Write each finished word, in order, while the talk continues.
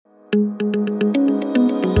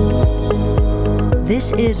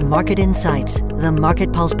This is Market Insights, the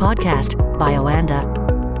Market Pulse podcast by Oanda.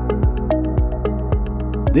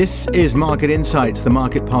 This is Market Insights, the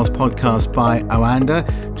Market Pulse podcast by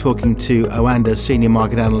Oanda, talking to Oanda senior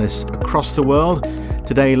market analysts across the world.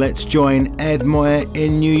 Today, let's join Ed Moyer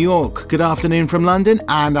in New York. Good afternoon from London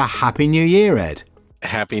and a Happy New Year, Ed.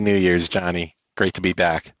 Happy New Year's, Johnny. Great to be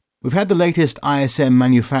back. We've had the latest ISM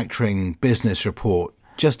manufacturing business report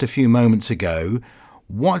just a few moments ago.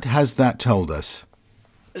 What has that told us?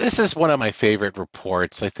 This is one of my favorite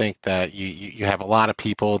reports. I think that you have a lot of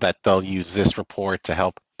people that they'll use this report to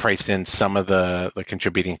help price in some of the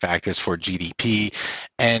contributing factors for GDP.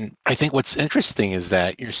 And I think what's interesting is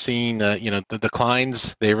that you're seeing, the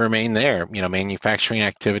declines, they remain there. Manufacturing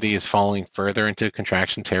activity is falling further into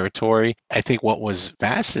contraction territory. I think what was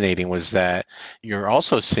fascinating was that you're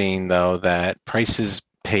also seeing, though, that prices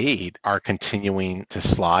paid are continuing to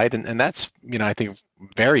slide. And that's, I think,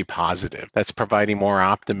 very positive. That's providing more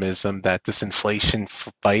optimism that this inflation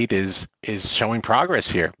fight is showing progress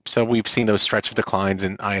here. So we've seen those stretch of declines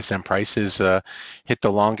in ISM prices hit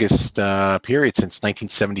the longest period since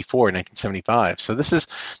 1974, 1975. So this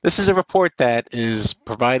is a report that is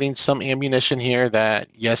providing some ammunition here that,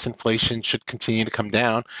 yes, inflation should continue to come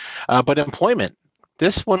down, but employment,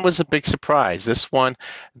 this one was a big surprise. This one,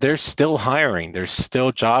 they're still hiring. There's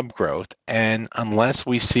still job growth. And unless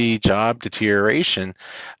we see job deterioration,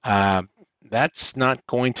 that's not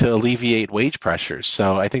going to alleviate wage pressures.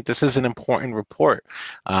 So I think this is an important report.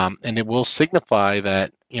 And it will signify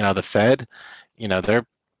that, the Fed,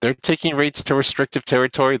 they're taking rates to restrictive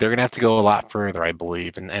territory. They're going to have to go a lot further, I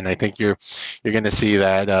believe. And I think you're going to see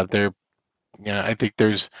that I think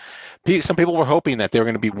there's some people were hoping that they were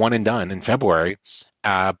going to be one and done in February.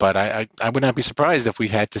 But I would not be surprised if we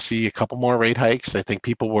had to see a couple more rate hikes. I think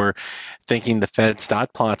people were thinking the Fed's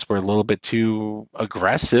dot plots were a little bit too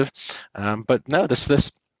aggressive. But no,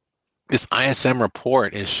 this ISM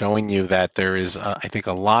report is showing you that there is, I think,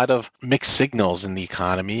 a lot of mixed signals in the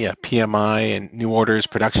economy. PMI and new orders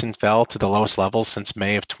production fell to the lowest levels since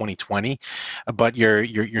May of 2020. But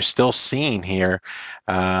you're still seeing here,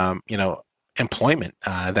 employment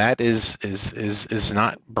that is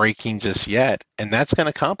not breaking just yet, and that's going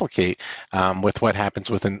to complicate with what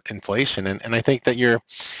happens with inflation. And I think that you're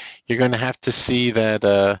going to have to see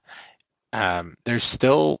that there's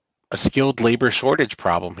still a skilled labor shortage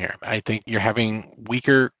problem here. I think you're having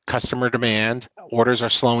weaker customer demand, orders are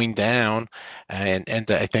slowing down,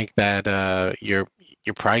 and I think that you're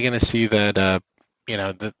probably going to see that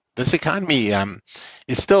this economy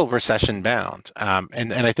is still recession bound,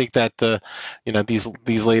 and I think that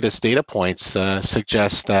these latest data points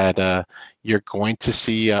suggest that you're going to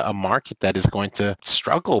see a market that is going to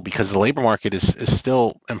struggle because the labor market is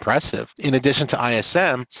still impressive. In addition to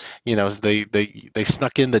ISM, they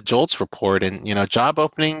snuck in the JOLTS report, and job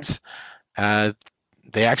openings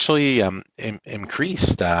they actually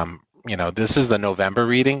increased. This is the November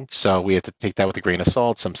reading, so we have to take that with a grain of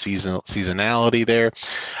salt, some seasonality there.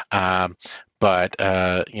 But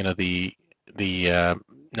the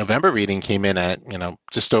November reading came in at,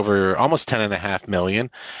 just over almost 10.5 million.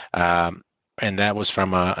 And that was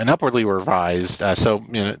from an upwardly revised.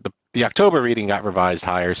 The October reading got revised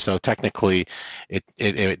higher, so technically it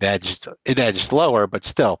edged lower, but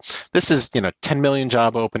still, this is 10 million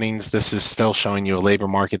job openings. This is still showing you a labor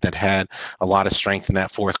market that had a lot of strength in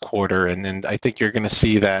that fourth quarter, and I think you're going to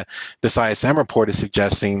see that this ISM report is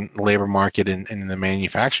suggesting the labor market in the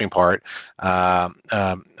manufacturing part of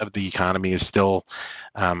the economy is still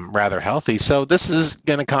rather healthy. So this is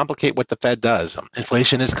going to complicate what the Fed does.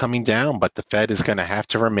 Inflation is coming down, but the Fed is going to have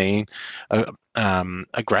to remain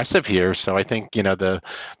aggressive here. So I think the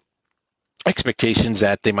expectations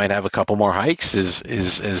that they might have a couple more hikes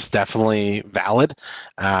is definitely valid.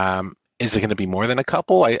 Is it going to be more than a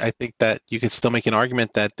couple? I think that you could still make an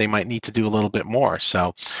argument that they might need to do a little bit more.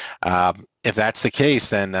 So if that's the case,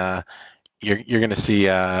 then you're going to see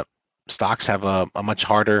stocks have a much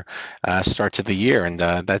harder start to the year, and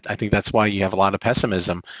I think that's why you have a lot of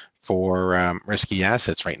pessimism for risky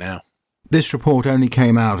assets right now. This report only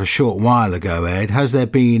came out a short while ago, Ed. Has there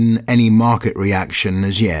been any market reaction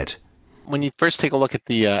as yet? When you first take a look at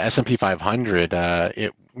the S&P 500,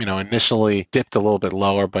 it initially dipped a little bit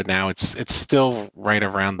lower, but now it's still right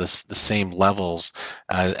around the same levels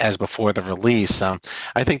as before the release.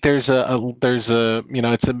 I think there's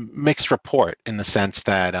it's a mixed report in the sense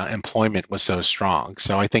that employment was so strong.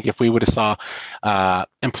 So I think if we would have saw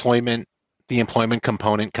employment the employment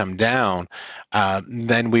component come down,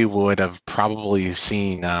 then we would have probably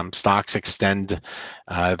seen stocks extend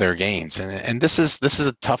their gains. And this is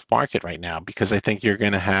a tough market right now, because I think you're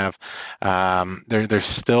going to have there's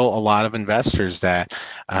still a lot of investors that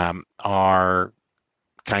are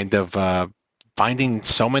kind of finding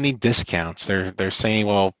so many discounts. They're saying,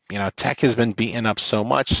 well, tech has been beaten up so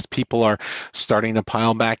much, people are starting to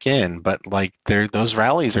pile back in, but like those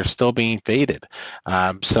rallies are still being faded.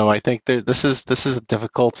 So I think this is a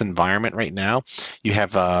difficult environment right now. You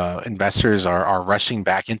have investors are rushing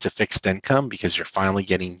back into fixed income because you're finally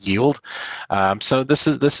getting yield. So this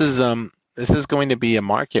is going to be a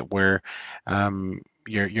market where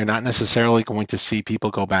you're not necessarily going to see people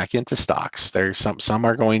go back into stocks. There's some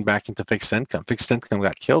are going back into fixed income. Fixed income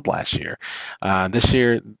got killed last year. This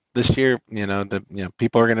year,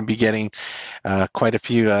 people are going to be getting quite a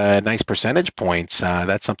few nice percentage points.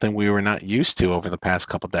 That's something we were not used to over the past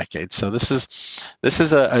couple decades. So this is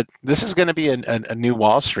going to be a new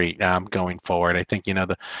Wall Street going forward. I think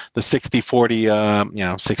the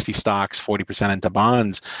 60-40, 60 stocks, 40% into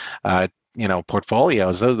bonds.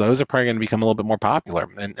 Portfolios, those are probably going to become a little bit more popular.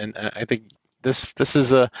 And I think this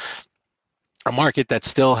is a market that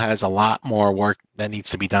still has a lot more work that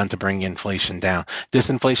needs to be done to bring inflation down.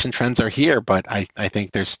 Disinflation trends are here, but I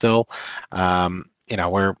think there's still, wait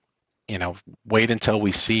until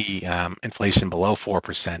we see inflation below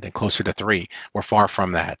 4% and closer to 3%. We're far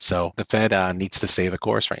from that. So the Fed needs to stay the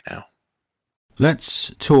course right now.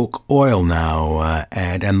 Let's talk oil now,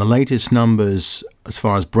 Ed, and the latest numbers as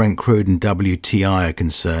far as Brent crude and WTI are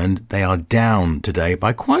concerned, they are down today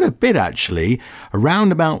by quite a bit, actually,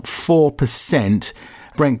 around about 4%.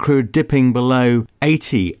 Brent crude dipping below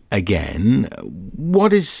 80 again.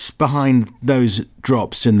 What is behind those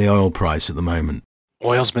drops in the oil price at the moment?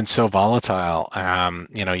 Oil's been so volatile.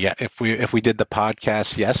 If we did the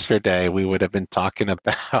podcast yesterday, we would have been talking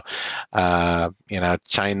about,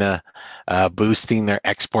 China boosting their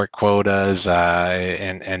export quotas,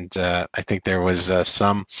 and I think there was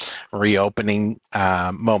some reopening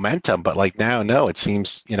momentum. But like now, no, it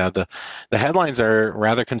seems the headlines are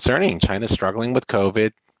rather concerning. China's struggling with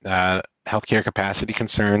COVID. Healthcare capacity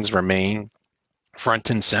concerns remain front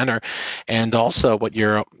and center, and also what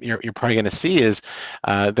you're probably going to see is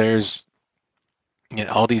there's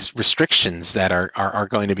all these restrictions that are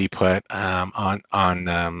going to be put on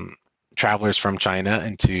travelers from China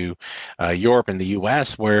into Europe and the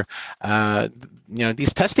U.S., where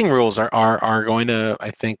these testing rules are going to,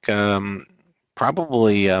 I think,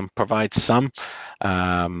 probably provide some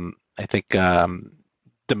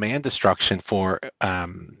demand destruction for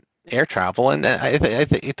air travel. And I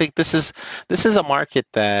think this is a market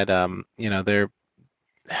that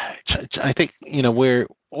I think where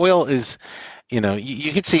oil is,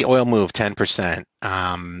 you could see oil move 10%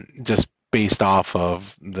 just based off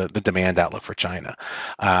of the demand outlook for China,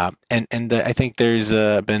 and I think there's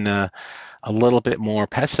been a little bit more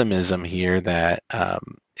pessimism here that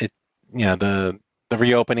the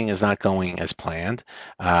reopening is not going as planned,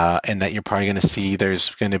 and that you're probably going to see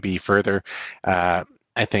there's going to be further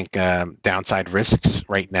downside risks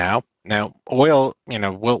right now. Now, oil,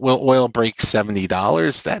 will oil break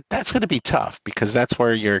 $70? That's going to be tough, because that's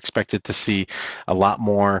where you're expected to see a lot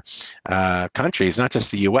more countries, not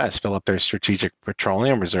just the U.S., fill up their strategic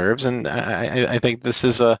petroleum reserves. And I think this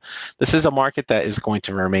is a market that is going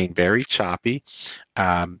to remain very choppy.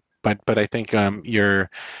 But I think you're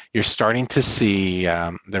starting to see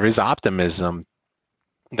there is optimism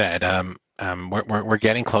that we're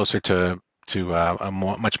getting closer to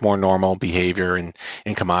much more normal behavior in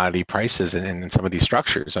commodity prices and in some of these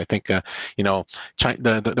structures. I think the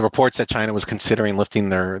reports that China was considering lifting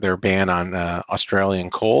their ban on Australian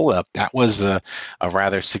coal, that was a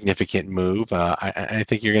rather significant move. I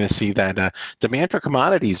think you're going to see that demand for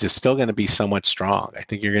commodities is still going to be somewhat strong. I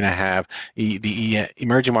think you're going to have the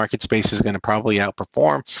emerging market space is going to probably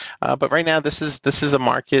outperform, but right now this is a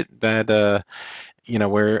market that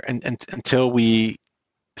where until we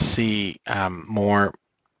see more,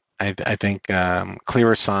 I think,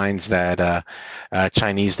 clearer signs that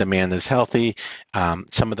Chinese demand is healthy.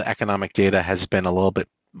 Some of the economic data has been a little bit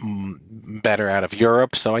better out of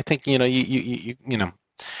Europe, so I think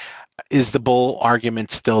is the bull argument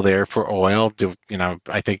still there for oil?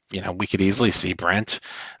 I think we could easily see Brent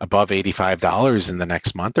above $85 in the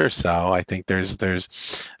next month or so. I think there's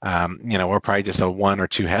we're probably just a one or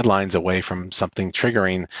two headlines away from something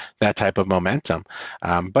triggering that type of momentum.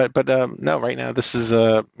 But no, right now this is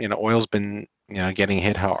oil's been getting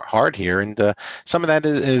hit hard here, and some of that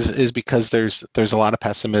is because there's a lot of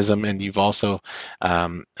pessimism, and you've also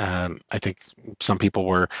I think some people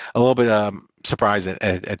were a little bit surprised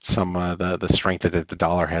at some the strength that the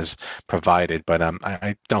dollar has provided, but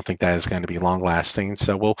I don't think that is going to be long lasting.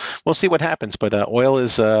 So we'll see what happens. But oil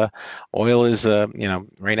is right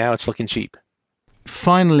now it's looking cheap.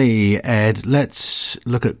 Finally, Ed, let's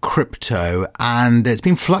look at crypto, and it's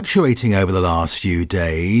been fluctuating over the last few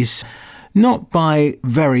days. Not by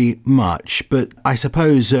very much, but I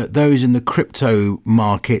suppose those in the crypto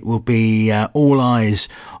market will be all eyes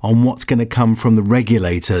on what's going to come from the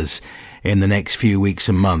regulators in the next few weeks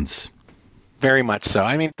and months. Very much so.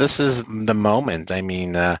 I mean, this is the moment. I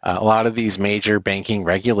mean, a lot of these major banking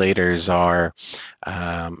regulators are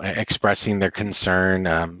expressing their concern,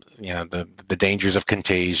 the dangers of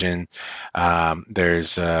contagion.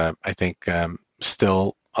 There's, I think,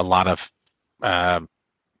 still a lot of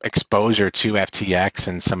exposure to FTX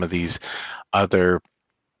and some of these other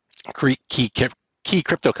key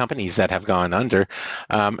crypto companies that have gone under.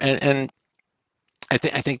 And I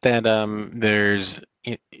think that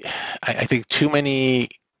I think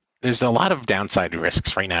there's a lot of downside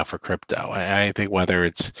risks right now for crypto. I think whether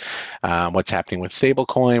it's what's happening with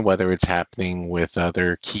stablecoin, whether it's happening with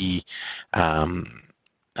other key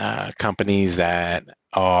companies that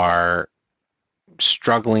are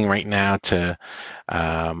struggling right now to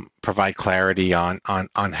provide clarity on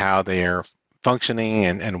how they are functioning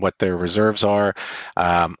and what their reserves are.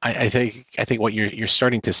 I think what you're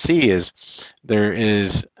starting to see is there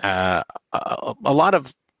is a lot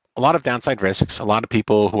of downside risks. A lot of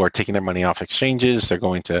people who are taking their money off exchanges, they're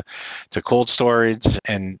going to cold storage,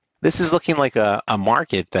 and this is looking like a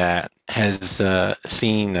market that has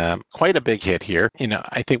seen quite a big hit here.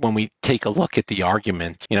 I think when we take a look at the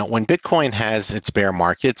argument, when Bitcoin has its bear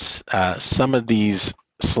markets, some of these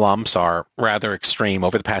slumps are rather extreme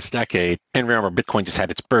over the past decade. And remember, Bitcoin just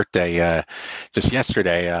had its birthday just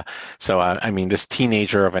yesterday. So I mean, this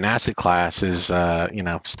teenager of an asset class is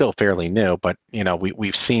still fairly new, but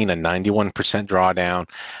we've seen a 91% drawdown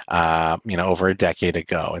over a decade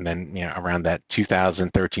ago, and then around that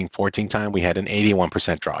 2013-14 time we had an 81%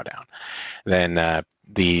 drawdown. Then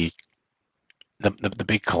the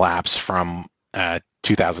big collapse from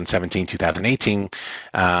 2017, 2018,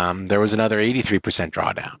 there was another 83%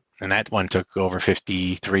 drawdown, and that one took over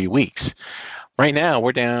 53 weeks. Right now,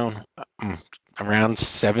 we're down around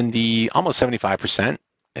 70, almost 75%,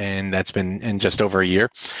 and that's been in just over a year.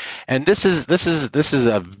 And this is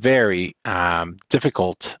a very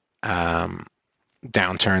difficult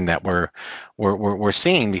downturn that we're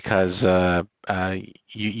seeing, because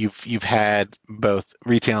you've had both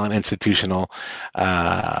retail and institutional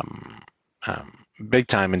big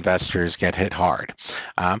time investors get hit hard.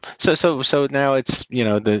 So now it's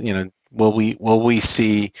will we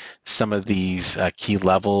see some of these key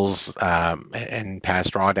levels and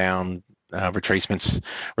past drawdown retracements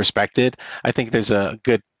respected? I think there's a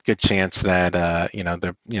good chance that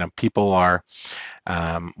people are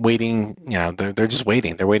waiting. They're just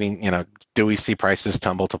waiting. They're waiting. Do we see prices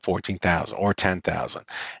tumble to 14,000 or 10,000?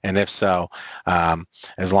 And if so,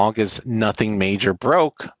 as long as nothing major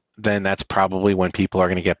broke, then that's probably when people are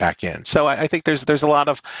going to get back in. So I think there's a lot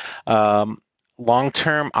of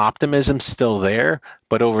long-term optimism still there,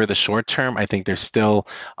 but over the short term, I think there's still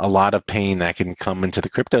a lot of pain that can come into the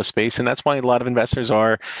crypto space, and that's why a lot of investors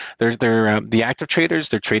they're the active traders.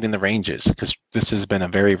 They're trading the ranges, because this has been a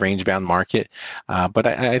very range-bound market. But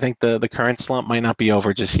I think the current slump might not be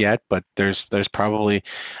over just yet, but there's probably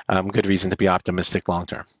good reason to be optimistic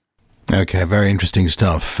long-term. Okay, very interesting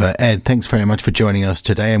stuff. Ed, thanks very much for joining us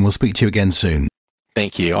today, and we'll speak to you again soon.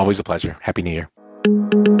 Thank you. Always a pleasure. Happy New Year.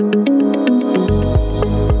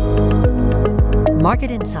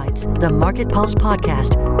 Market Insights, the Market Pulse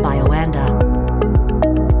podcast by Oanda.